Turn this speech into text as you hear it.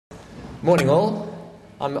Morning all.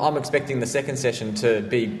 I'm expecting the second session to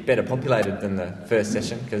be better populated than the first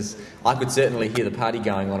session because I could certainly hear the party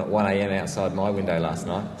going on at 1 a.m. outside my window last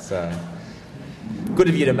night. So good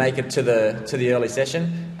of you to make it to the early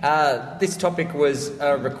session. This topic was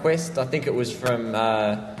a request. I think it was from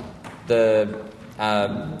the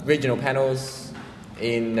regional panels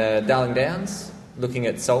in Darling Downs, looking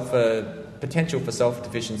at potential for sulphur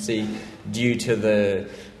deficiency due to the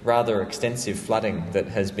rather extensive flooding that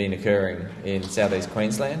has been occurring in southeast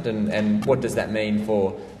Queensland, and what does that mean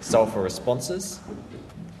for sulphur responses?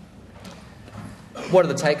 What are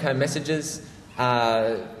the take-home messages?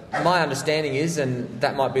 My understanding is, and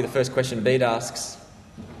that might be the first question Bede asks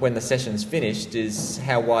when the session's finished, is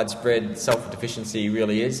how widespread sulphur deficiency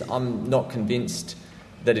really is. I'm not convinced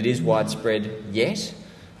that it is widespread yet.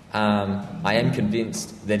 I am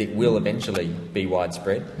convinced that it will eventually be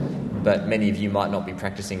widespread, but many of you might not be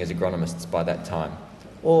practising as agronomists by that time.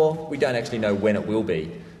 Or we don't actually know when it will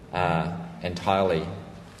be entirely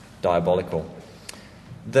diabolical.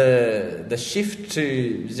 The shift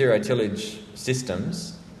to zero tillage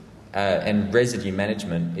systems and residue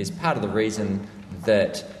management is part of the reason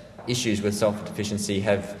that issues with sulphur deficiency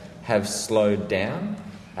have slowed down.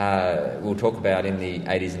 We'll talk about in the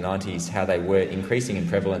 80s and 90s how they were increasing in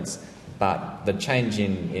prevalence, but the change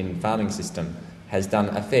in farming system has done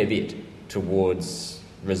a fair bit towards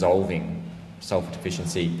resolving sulphur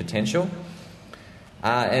deficiency potential.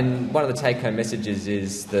 And one of the take-home messages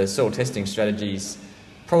is the soil testing strategies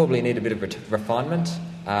probably need a bit of refinement.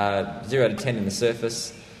 0 to 10 in the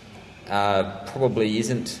surface probably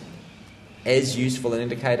isn't as useful an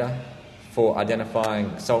indicator for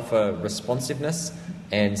identifying sulphur responsiveness,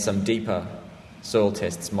 and some deeper soil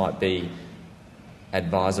tests might be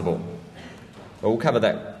advisable. But we'll cover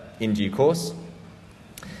that in due course.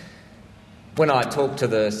 When I talk to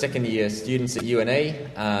the second year students at UNE,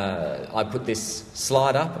 I put this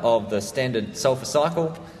slide up of the standard sulphur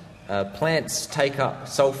cycle. Plants take up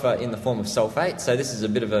sulphur in the form of sulphate, so this is a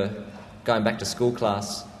bit of a going back to school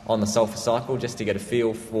class on the sulphur cycle, just to get a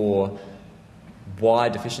feel for why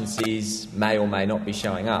deficiencies may or may not be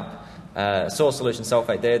showing up. Soil solution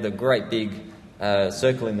sulphate there, the great big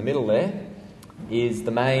circle in the middle there, is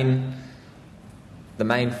the main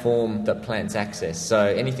form that plants access. So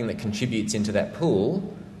anything that contributes into that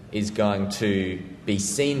pool is going to be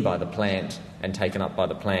seen by the plant and taken up by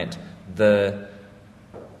the plant.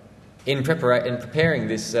 In preparing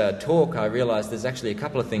this talk, I realised there's actually a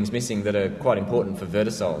couple of things missing that are quite important for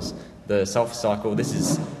vertosols. The sulphur cycle,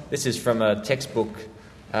 this is from a textbook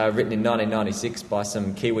written in 1996 by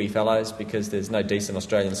some Kiwi fellows, because there's no decent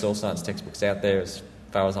Australian soil science textbooks out there as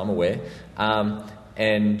far as I'm aware.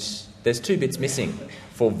 And there's two bits missing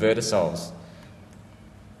for vertosols.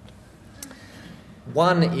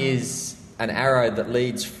 One is an arrow that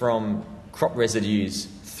leads from crop residues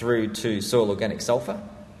through to soil organic sulphur.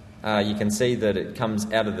 You can see that it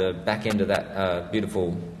comes out of the back end of that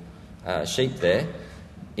beautiful sheet there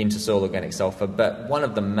into soil organic sulphur, but one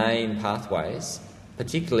of the main pathways,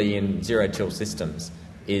 particularly in zero-till systems,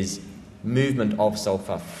 is movement of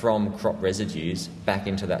sulphur from crop residues back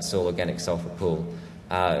into that soil organic sulphur pool,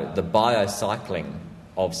 the biocycling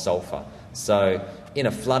of sulphur. So in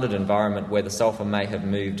a flooded environment where the sulphur may have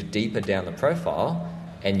moved deeper down the profile,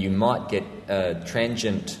 and you might get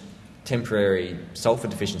transient temporary sulphur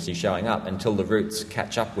deficiency showing up until the roots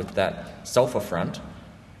catch up with that sulphur front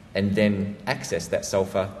and then access that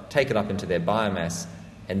sulphur, take it up into their biomass,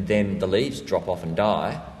 and then the leaves drop off and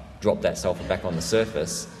die, drop that sulphur back on the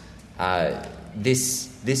surface.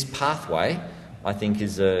 This pathway, I think,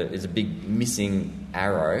 is a big missing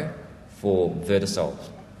arrow for vertosols,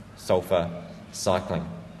 sulphur cycling.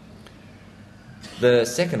 The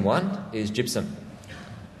second one is gypsum.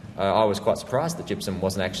 I was quite surprised that gypsum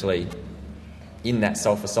wasn't actually in that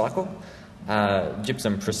sulphur cycle.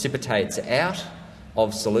 Gypsum precipitates out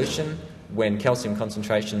of solution when calcium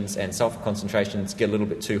concentrations and sulphur concentrations get a little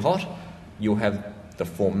bit too hot. You'll have the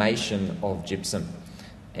formation of gypsum.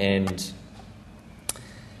 And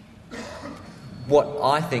what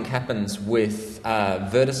I think happens with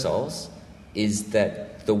vertosols is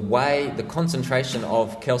that the concentration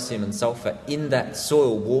of calcium and sulphur in that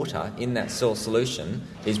soil water, in that soil solution,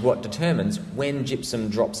 is what determines when gypsum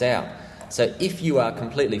drops out. So if you are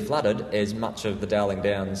completely flooded, as much of the Darling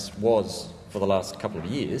Downs was for the last couple of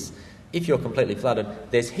years, if you're completely flooded,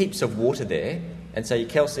 there's heaps of water there, and so your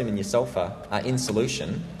calcium and your sulphur are in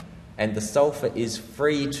solution, and the sulphur is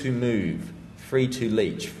free to move, free to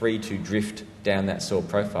leach, free to drift down that soil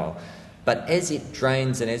profile. But as it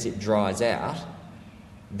drains and as it dries out,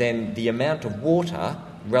 then the amount of water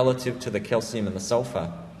relative to the calcium and the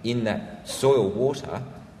sulphur in that soil water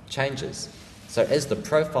changes. So as the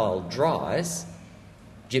profile dries,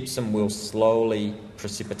 gypsum will slowly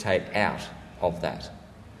precipitate out of that.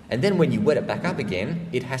 And then when you wet it back up again,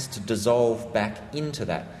 it has to dissolve back into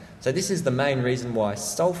that. So this is the main reason why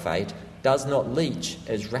sulphate does not leach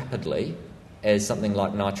as rapidly as something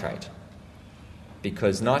like nitrate.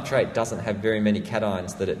 Because nitrate doesn't have very many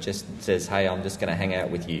cations that it just says, hey, I'm just going to hang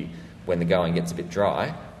out with you when the going gets a bit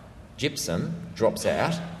dry. Gypsum drops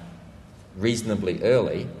out reasonably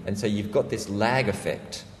early, and so you've got this lag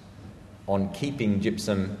effect on keeping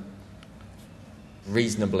gypsum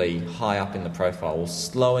reasonably high up in the profile, or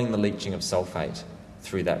slowing the leaching of sulphate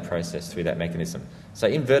through that process, through that mechanism. So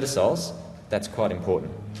in vertosols, that's quite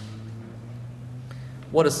important.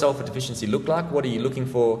 What does sulphur deficiency look like? What are you looking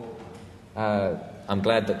for? I'm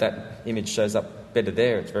glad that image shows up better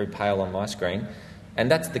there. It's very pale on my screen. And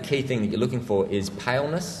that's the key thing that you're looking for, is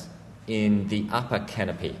paleness in the upper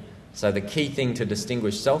canopy. So the key thing to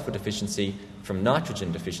distinguish sulphur deficiency from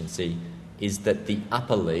nitrogen deficiency is that the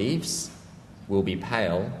upper leaves will be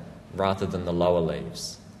pale rather than the lower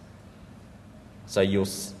leaves. So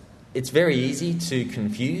it's very easy to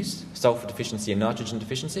confuse sulphur deficiency and nitrogen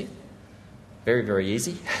deficiency. Very, very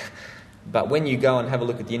easy. But when you go and have a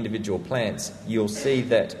look at the individual plants, you'll see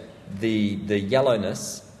that the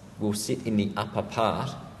yellowness will sit in the upper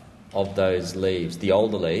part of those leaves. The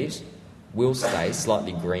older leaves will stay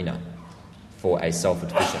slightly greener for a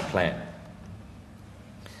sulphur-deficient plant.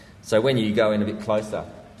 So when you go in a bit closer,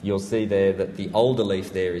 you'll see there that the older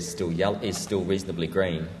leaf there is still reasonably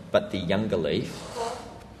green, but the younger leaf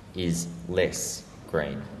is less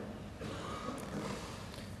green.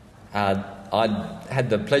 I had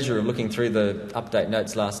the pleasure of looking through the update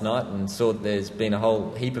notes last night and saw that there's been a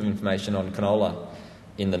whole heap of information on canola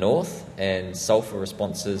in the north and sulphur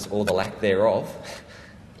responses, or the lack thereof,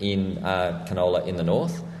 in canola in the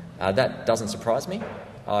north. That doesn't surprise me.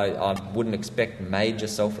 I wouldn't expect major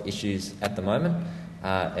sulphur issues at the moment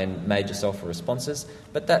and major sulphur responses,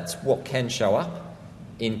 but that's what can show up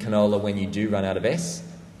in canola when you do run out of S.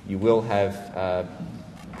 You will have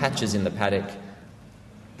patches in the paddock.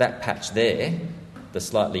 That patch there, the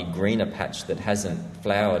slightly greener patch that hasn't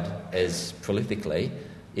flowered as prolifically,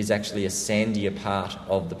 is actually a sandier part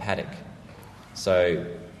of the paddock. So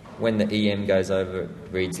when the EM goes over, it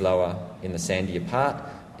reads lower in the sandier part,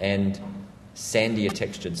 and sandier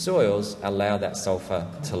textured soils allow that sulphur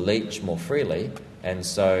to leach more freely, and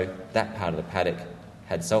so that part of the paddock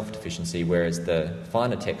had sulphur deficiency, whereas the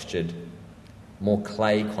finer textured, more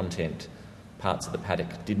clay content parts of the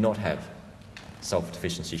paddock did not have sulphur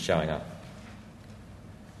deficiency showing up.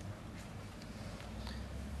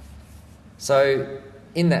 So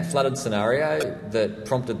in that flooded scenario that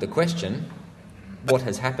prompted the question, what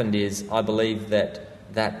has happened is, I believe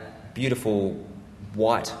that beautiful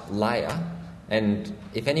white layer, and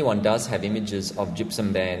if anyone does have images of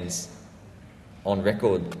gypsum bands on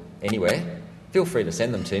record anywhere, feel free to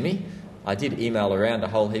send them to me. I did email around a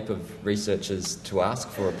whole heap of researchers to ask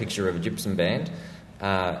for a picture of a gypsum band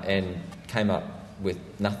and came up with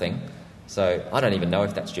nothing. So I don't even know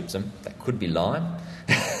if that's gypsum. That could be lime.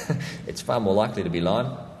 It's far more likely to be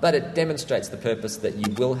lime, but it demonstrates the purpose that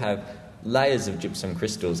you will have layers of gypsum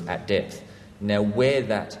crystals at depth. Now, where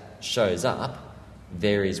that shows up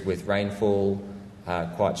varies with rainfall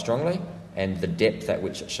quite strongly, and the depth at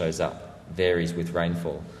which it shows up varies with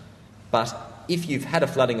rainfall. But if you've had a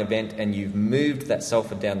flooding event and you've moved that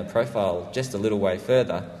sulphur down the profile just a little way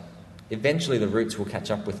further, eventually the roots will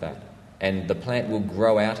catch up with that, and the plant will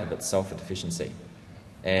grow out of its sulphur deficiency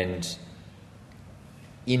and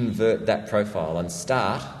invert that profile and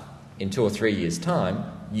start, in 2 or 3 years' time,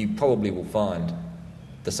 you probably will find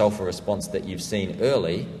the sulphur response that you've seen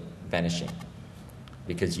early vanishing,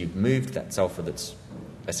 because you've moved that sulphur that's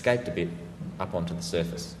escaped a bit up onto the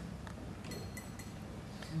surface.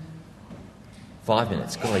 5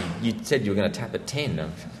 minutes. God, you said you were going to tap at 10.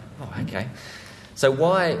 Oh, okay. So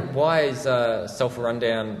why is sulphur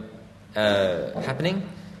rundown happening?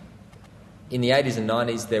 In the 80s and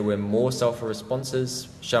 90s, there were more sulphur responses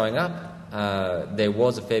showing up. There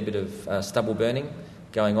was a fair bit of stubble burning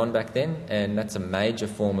going on back then, and that's a major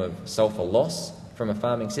form of sulphur loss from a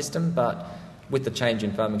farming system. But with the change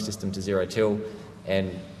in farming system to zero-till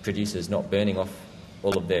and producers not burning off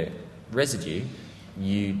all of their residue,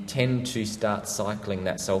 you tend to start cycling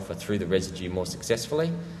that sulphur through the residue more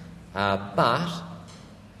successfully. But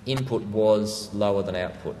input was lower than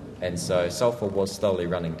output, and so sulphur was slowly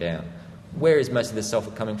running down. Where is most of this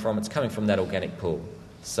sulphur coming from? It's coming from that organic pool.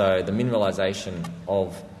 So the mineralisation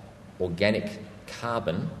of organic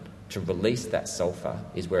carbon to release that sulphur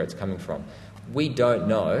is where it's coming from. We don't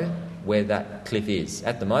know where that cliff is.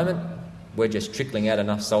 At the moment, we're just trickling out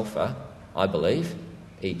enough sulphur, I believe,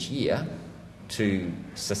 each year to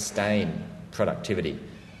sustain productivity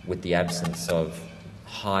with the absence of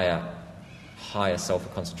higher sulphur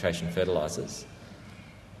concentration fertilisers.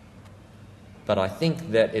 But I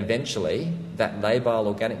think that eventually that labile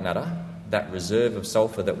organic matter, that reserve of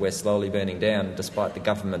sulphur that we're slowly burning down, despite the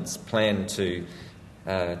government's plan to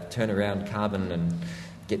turn around carbon and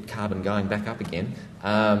get carbon going back up again,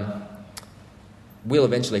 will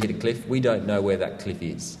eventually hit a cliff. We don't know where that cliff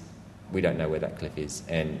is.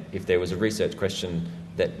 And if there was a research question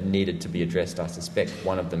that needed to be addressed, I suspect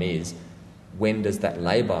one of them is, when does that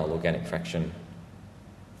labile organic fraction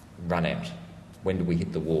run out? When do we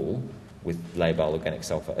hit the wall with labile organic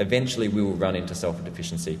sulphur? Eventually we will run into sulphur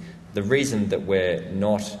deficiency. The reason that we're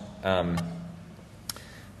not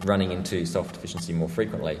running into sulphur deficiency more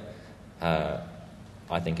frequently, I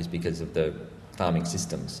think, is because of the farming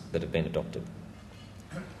systems that have been adopted.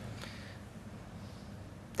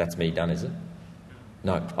 That's me done, is it?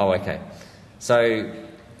 No. Oh, okay. So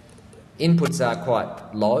inputs are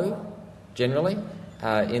quite low generally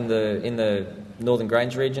in the northern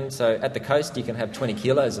Grange region. So at the coast you can have 20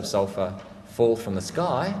 kilos of sulphur fall from the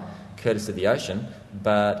sky, courtesy of the ocean,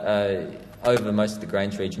 but over most of the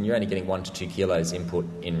Grange region you're only getting 1 to 2 kilos input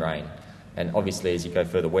in rain. And obviously as you go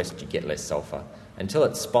further west you get less sulphur, until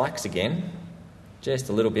it spikes again just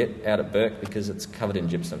a little bit out at Burke because it's covered in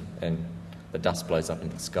gypsum and the dust blows up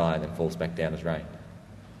into the sky and then falls back down as rain.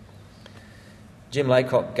 Jim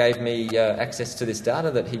Laycock gave me access to this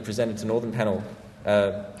data that he presented to Northern Panel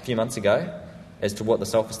a few months ago as to what the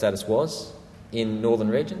sulphur status was in northern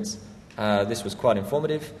regions. This was quite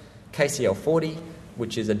informative. KCl 40,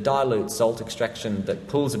 which is a dilute salt extraction that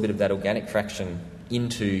pulls a bit of that organic fraction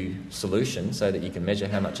into solution so that you can measure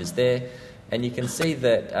how much is there. And you can see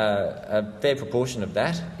that a fair proportion of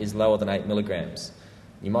that is lower than 8 milligrams.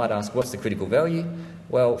 You might ask, what's the critical value?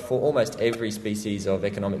 Well, for almost every species of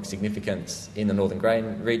economic significance in the northern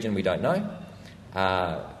grain region, we don't know,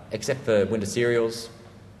 except for winter cereals.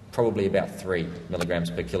 Probably about 3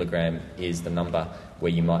 milligrams per kilogram is the number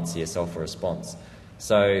where you might see a sulphur response.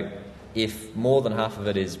 So if more than half of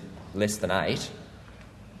it is less than 8,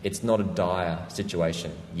 it's not a dire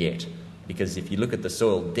situation yet, because if you look at the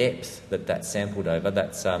soil depth that's sampled over,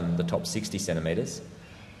 that's the top 60 centimetres,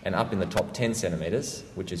 and up in the top 10 centimetres,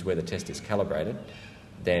 which is where the test is calibrated,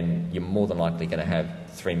 then you're more than likely going to have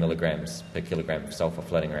 3 milligrams per kilogram of sulphur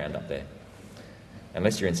floating around up there.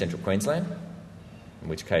 Unless you're in central Queensland, in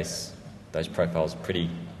which case those profiles are pretty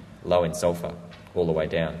low in sulphur all the way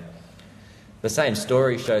down. The same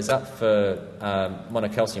story shows up for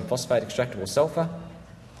monocalcium phosphate extractable sulphur.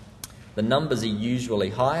 The numbers are usually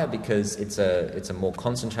higher because it's a more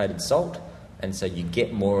concentrated salt, and so you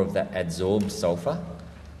get more of that adsorbed sulphur.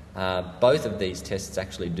 Both of these tests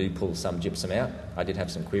actually do pull some gypsum out. I did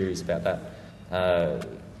have some queries about that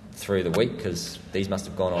through the week because these must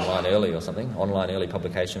have gone online early or something, online early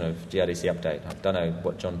publication of GRDC Update. I don't know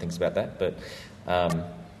what John thinks about that, but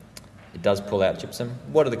it does pull out gypsum.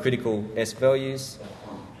 What are the critical S values?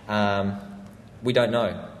 We don't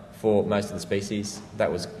know for most of the species.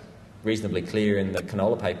 That was reasonably clear in the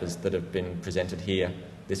canola papers that have been presented here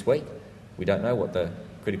this week. We don't know what the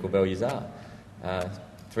critical values are.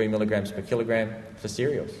 3 milligrams per kilogram for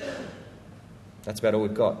cereals. That's about all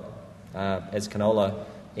we've got. As canola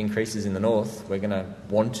increases in the north, we're going to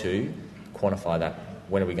want to quantify that.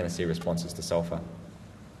 When are we going to see responses to sulphur?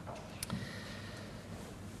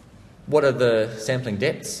 What are the sampling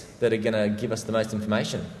depths that are going to give us the most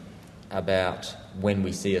information about when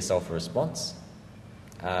we see a sulphur response?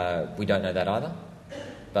 We don't know that either,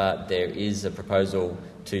 but there is a proposal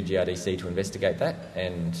to GRDC to investigate that,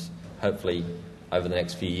 and hopefully over the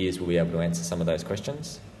next few years we'll be able to answer some of those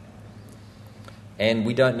questions. And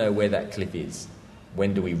we don't know where that cliff is.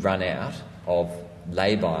 When do we run out of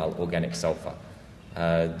labile organic sulphur?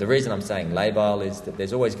 The reason I'm saying labile is that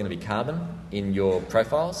there's always going to be carbon in your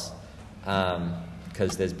profiles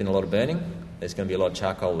because there's been a lot of burning. There's going to be a lot of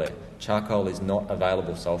charcoal there. Charcoal is not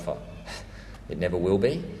available sulphur. It never will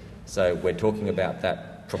be. So we're talking about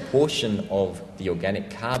that proportion of the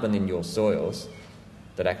organic carbon in your soils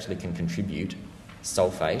that actually can contribute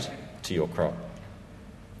sulphate to your crop.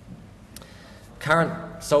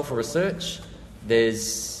 Current sulphur research,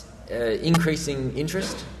 there's increasing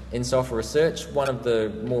interest in sulphur research. One of the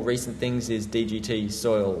more recent things is DGT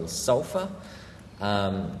soil sulphur.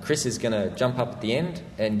 Chris is going to jump up at the end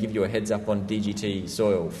and give you a heads up on DGT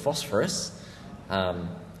soil phosphorus.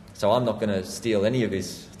 So I'm not going to steal any of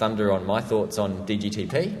his thunder on my thoughts on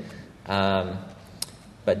DGTP.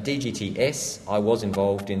 But DGTS, I was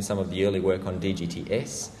involved in some of the early work on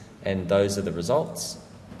DGTS, and those are the results.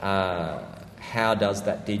 how does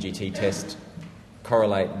that DGT test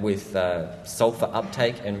correlate with sulphur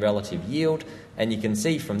uptake and relative yield? And you can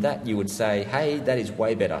see from that you would say, hey, that is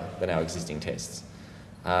way better than our existing tests.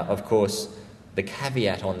 Of course, the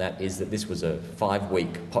caveat on that is that this was a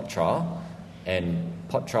 5-week pot trial, and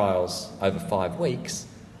pot trials over 5 weeks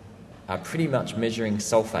are pretty much measuring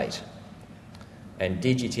sulphate. And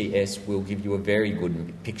DGTS will give you a very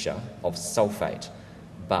good picture of sulphate,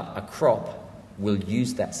 but a crop will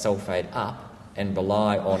use that sulphate up and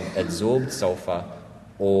rely on adsorbed sulphur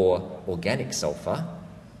or organic sulphur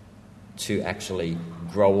to actually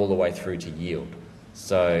grow all the way through to yield.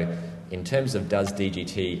 So in terms of does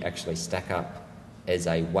DGT actually stack up as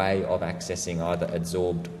a way of accessing either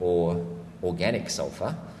adsorbed or organic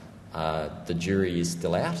sulphur, the jury is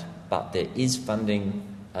still out, but there is funding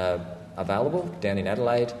available down in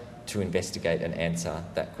Adelaide to investigate and answer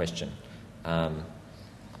that question. I'm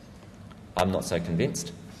not so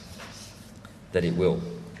convinced that it will.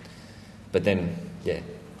 But then, yeah.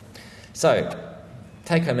 So,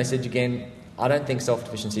 take-home message again, I don't think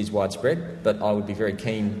self-deficiency is widespread, but I would be very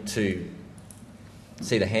keen to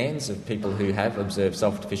see the hands of people who have observed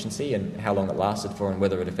self-deficiency and how long it lasted for and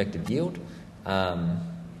whether it affected yield.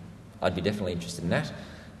 I'd be definitely interested in that.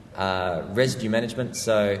 Residue management,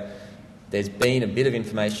 so there's been a bit of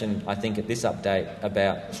information, I think, at this update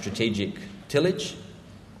about strategic tillage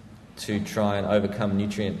to try and overcome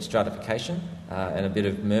nutrient stratification, and a bit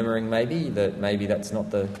of murmuring maybe that's not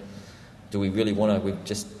the... Do we really want to... We've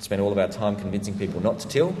just spent all of our time convincing people not to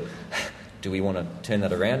till. Do we want to turn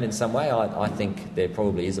that around in some way? I think there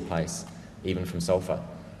probably is a place, even from sulphur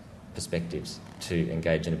perspectives, to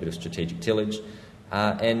engage in a bit of strategic tillage.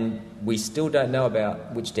 And we still don't know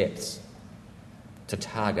about which depths to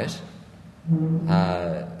target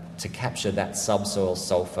to capture that subsoil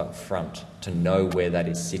sulphur front, to know where that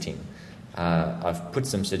is sitting. I've put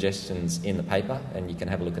some suggestions in the paper, and you can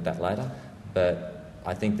have a look at that later, but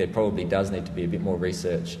I think there probably does need to be a bit more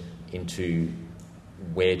research into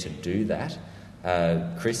where to do that.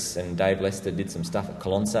 Chris and Dave Lester did some stuff at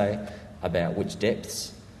Colonsay about which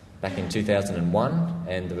depths back in 2001,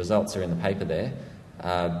 and the results are in the paper there,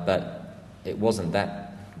 but it wasn't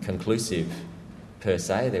that conclusive per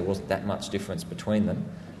se. There wasn't that much difference between them.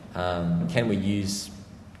 Can we use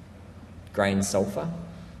grain sulphur?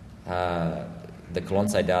 The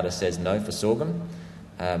Colonsay data says no for sorghum.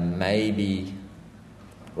 Maybe...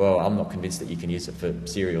 Well, I'm not convinced that you can use it for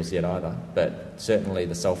cereals yet either, but certainly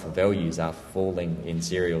the sulphur values are falling in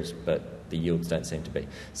cereals, but the yields don't seem to be.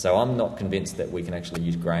 So I'm not convinced that we can actually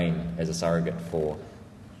use grain as a surrogate for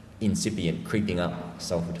incipient, creeping up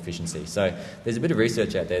sulphur deficiency. So there's a bit of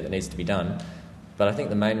research out there that needs to be done, but I think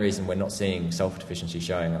the main reason we're not seeing sulphur deficiency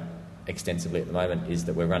showing up extensively at the moment is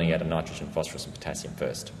that we're running out of nitrogen, phosphorus and potassium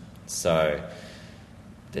first. So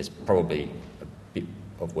there's probably a bit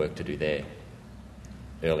of work to do there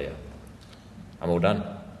earlier. I'm all done.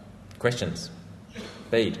 Questions?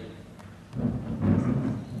 Bede.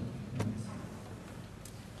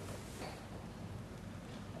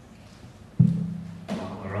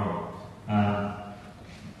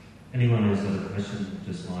 Anyone who's got a question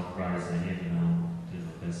just might raise their hand and I'll do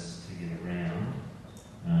my best to get around.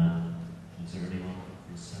 Is there anyone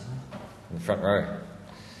from Sarah? In the front row.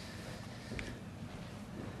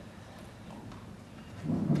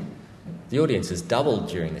 The audience has doubled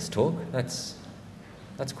during this talk. That's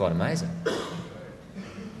quite amazing.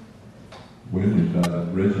 When you say that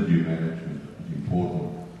residue management is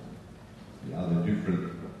important, are there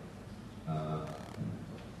different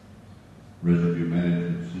residue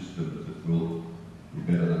management systems that will be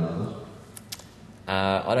better than others?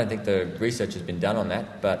 I don't think the research has been done on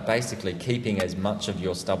that, but basically keeping as much of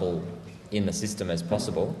your stubble in the system as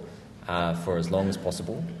possible for as long as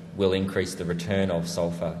possible will increase the return of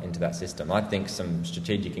sulphur into that system. I think some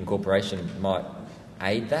strategic incorporation might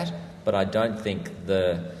aid that, but I don't think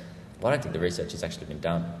the research has actually been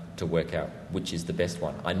done to work out which is the best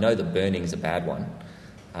one. I know that burning's a bad one.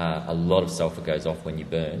 A lot of sulphur goes off when you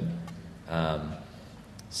burn.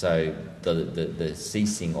 So the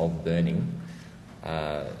ceasing of burning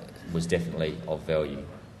was definitely of value.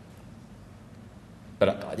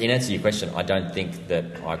 But in answer to your question, I don't think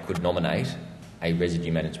that I could nominate a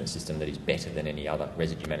residue management system that is better than any other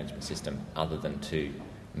residue management system other than to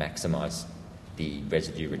maximise the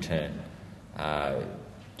residue return.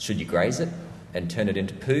 Should you graze it and turn it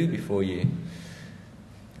into poo before you...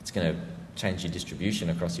 It's going to change your distribution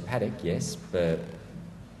across your paddock, yes, but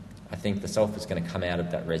I think the sulphur is going to come out of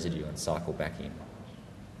that residue and cycle back in.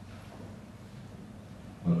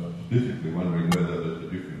 I was specifically wondering whether there's a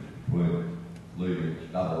difference between leaving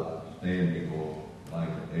stubble standing or laying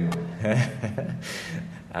it down.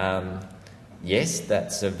 Yes,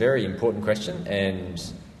 that's a very important question, and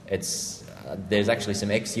there's actually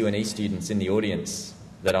some ex-UNE students in the audience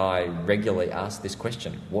that I regularly ask this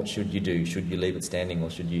question. What should you do? Should you leave it standing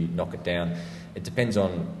or should you knock it down? It depends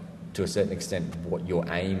on, to a certain extent, what your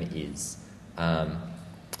aim is.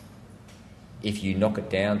 If you knock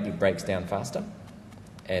it down, it breaks down faster,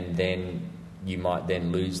 and then you might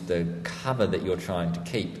then lose the cover that you're trying to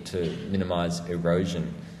keep to minimise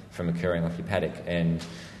erosion from occurring off your paddock. And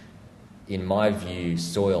in my view,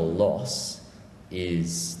 soil loss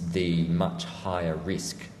is the much higher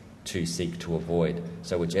risk to seek to avoid.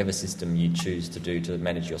 So whichever system you choose to do to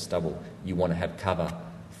manage your stubble, you want to have cover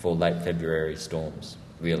for late February storms,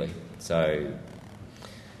 really. So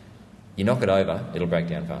you knock it over, it'll break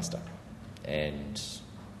down faster and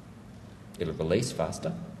it'll release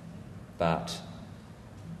faster. But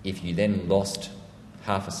if you then lost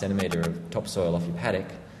 0.5 centimetre of topsoil off your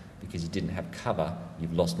paddock because you didn't have cover,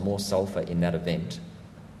 you've lost more sulphur in that event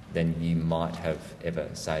than you might have ever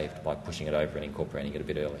saved by pushing it over and incorporating it a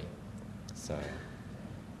bit early. So,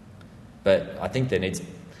 but I think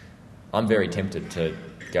I'm very tempted to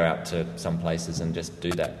go out to some places and just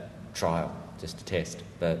do that trial, just to test.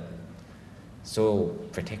 But soil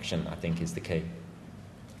protection, I think, is the key.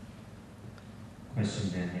 Question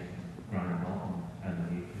down here from Graham Bolton,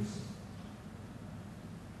 over here, Chris.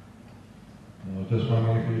 I was just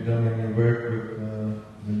wondering if you've done any work with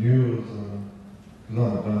manures,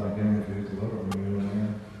 because I've done again, there's a lot of manure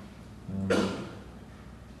now. And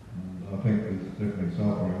I think there's definitely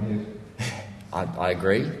sulphur in here. I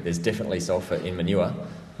agree, there's definitely sulphur in manure.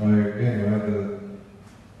 So again,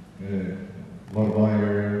 a lot of my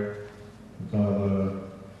area, it's either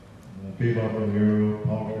feedlot manure,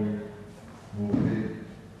 poultry, or pig.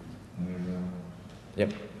 Yep.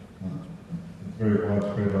 It's very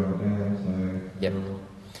widespread on the downs, so... Yep.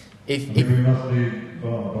 If we must be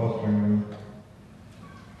fostering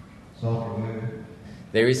sulphur there.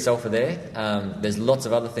 There is sulphur there. There's lots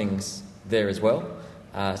of other things there as well.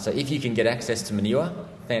 So if you can get access to manure,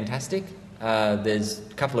 fantastic. There's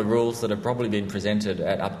a couple of rules that have probably been presented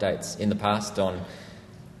at updates in the past on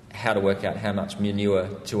how to work out how much manure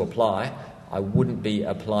to apply. I wouldn't be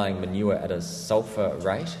applying manure at a sulphur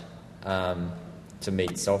rate to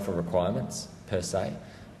meet sulphur requirements per se.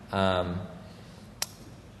 And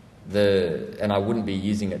I wouldn't be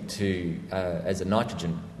using it as a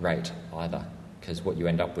nitrogen rate either, because what you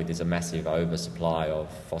end up with is a massive oversupply of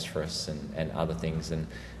phosphorus and other things. And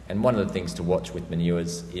one of the things to watch with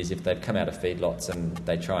manures is if they've come out of feedlots and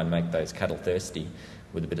they try and make those cattle thirsty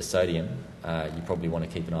with a bit of sodium, you probably want to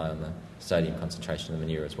keep an eye on the sodium concentration of the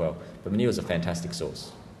manure as well. But manure is a fantastic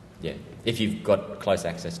source. Yeah, if you've got close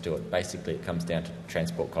access to it, basically it comes down to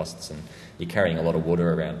transport costs, and you're carrying a lot of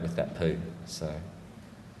water around with that poo. So.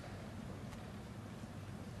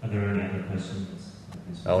 Are there any other questions?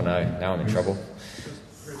 Oh no, now I'm in trouble. Chris,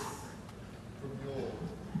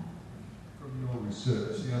 from your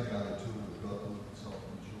research, the only other tool we've got to look at sulphur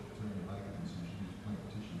in the short term to make a decision is plant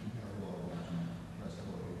tissue. How reliable would you trust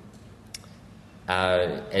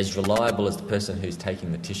oil? As reliable as the person who's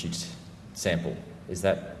taking the tissue sample. Is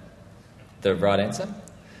that the right answer?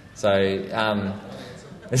 So,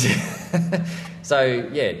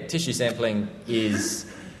 tissue sampling is,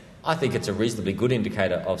 I think it's a reasonably good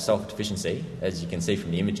indicator of sulphur deficiency. As you can see from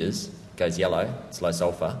the images, it goes yellow, it's low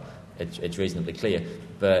sulphur, it's reasonably clear.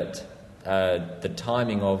 But the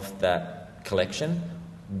timing of that collection,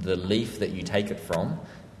 the leaf that you take it from,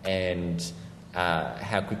 and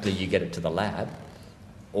how quickly you get it to the lab,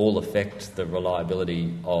 all affect the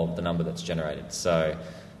reliability of the number that's generated. So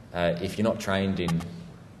if you're not trained in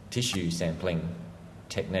tissue sampling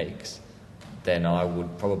techniques, then I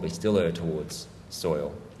would probably still err towards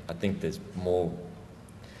soil. I think there's more...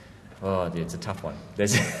 it's a tough one.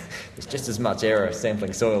 There's just as much error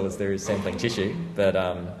sampling soil as there is sampling tissue, but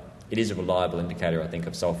it is a reliable indicator, I think,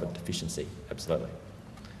 of sulphur deficiency, absolutely.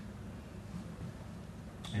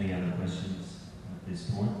 Any other questions at this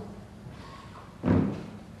point?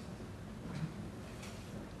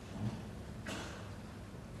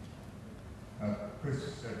 Chris,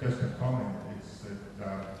 just a comment is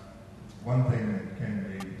that one thing that can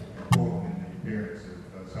be important in the appearance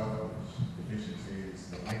of sulphur deficiency is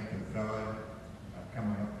the length of fallow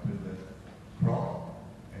coming up to the crop,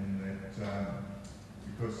 and that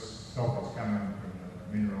because sulphur is coming from the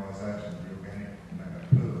mineralisation of the organic matter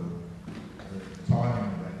pool, the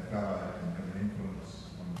timing of that fallow can have an influence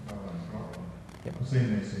on the fallow and crop. Yep. I've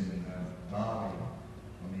seen this in barley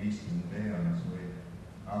on the eastern downs, where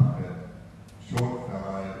after short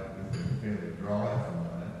fallow with a fairly dry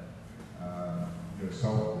fallow, there's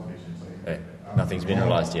sulphur deficiency. Nothing's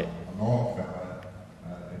mineralised yet. A long fallow,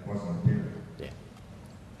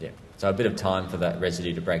 So a bit of time for that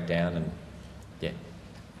residue to break down, and yeah,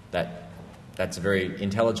 that's a very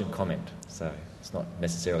intelligent comment. So it's not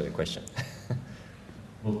necessarily a question.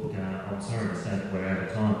 Look, I'm sorry to say that we're out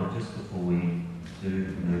of time, but just before we do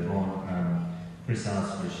move on, Chris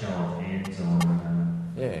asked for a show of hands on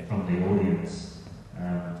from the audience.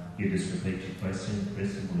 You just repeat your question,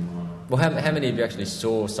 Chris, and we might. Well, how many of you actually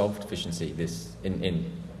saw sulphur deficiency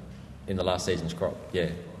in the last season's crop? Yeah,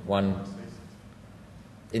 one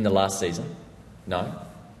in the last season. No,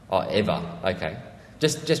 oh, ever. Okay,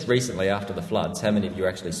 just recently after the floods, how many of you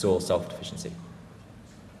actually saw sulphur deficiency?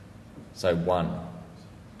 So 1,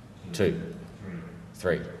 2,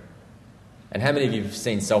 3. And how many of you have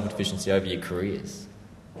seen sulphur deficiency over your careers?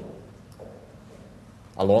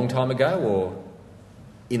 A long time ago or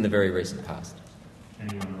in the very recent past?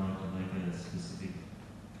 Anyone like to make a specific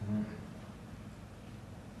comment?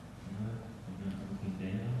 No? Looking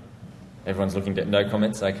down? Everyone's looking at no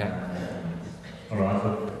comments, okay. All right,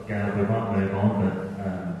 look, we might move on, but